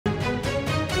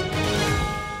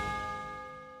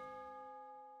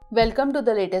Welcome to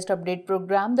the latest update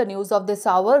program. The news of this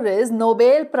hour is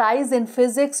Nobel Prize in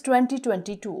Physics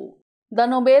 2022. The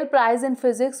Nobel Prize in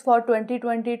Physics for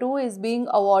 2022 is being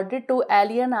awarded to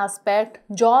Alain Aspect,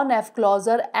 John F.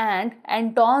 Clauser and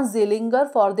Anton Zeilinger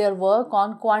for their work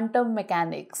on quantum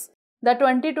mechanics. The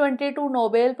 2022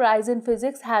 Nobel Prize in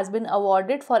Physics has been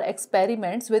awarded for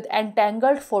experiments with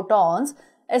entangled photons,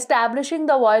 establishing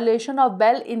the violation of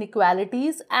Bell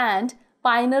inequalities and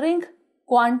pioneering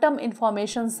quantum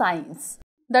information science.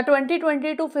 The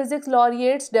 2022 physics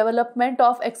laureates' development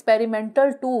of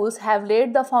experimental tools have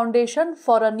laid the foundation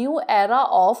for a new era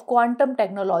of quantum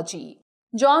technology.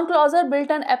 John Clauser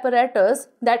built an apparatus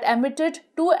that emitted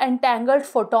two entangled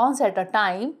photons at a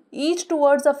time, each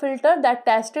towards a filter that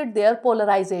tested their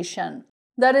polarization.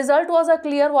 The result was a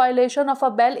clear violation of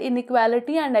a Bell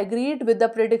inequality and agreed with the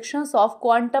predictions of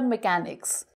quantum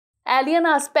mechanics. Alain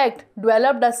Aspect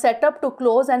developed a setup to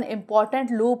close an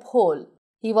important loophole.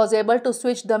 He was able to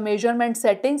switch the measurement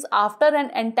settings after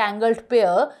an entangled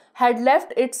pair had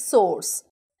left its source.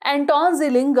 Anton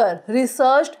Zeilinger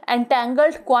researched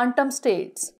entangled quantum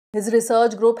states. His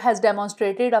research group has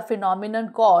demonstrated a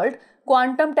phenomenon called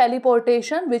quantum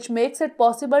teleportation, which makes it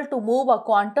possible to move a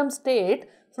quantum state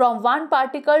from one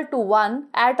particle to one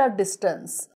at a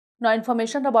distance. Now,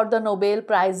 information about the Nobel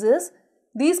Prizes.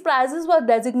 These prizes were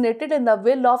designated in the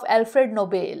will of Alfred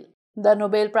Nobel. The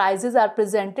Nobel Prizes are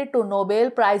presented to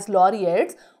Nobel Prize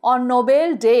laureates on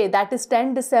Nobel Day, that is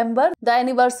 10 December, the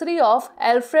anniversary of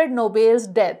Alfred Nobel's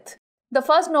death. The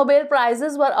first Nobel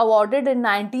Prizes were awarded in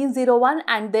 1901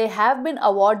 and they have been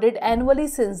awarded annually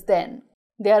since then.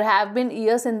 There have been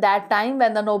years in that time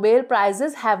when the Nobel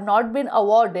Prizes have not been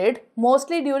awarded,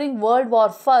 mostly during World War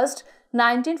I,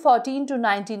 1914 to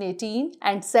 1918,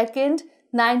 and second,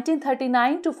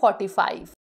 1939 to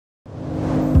 45.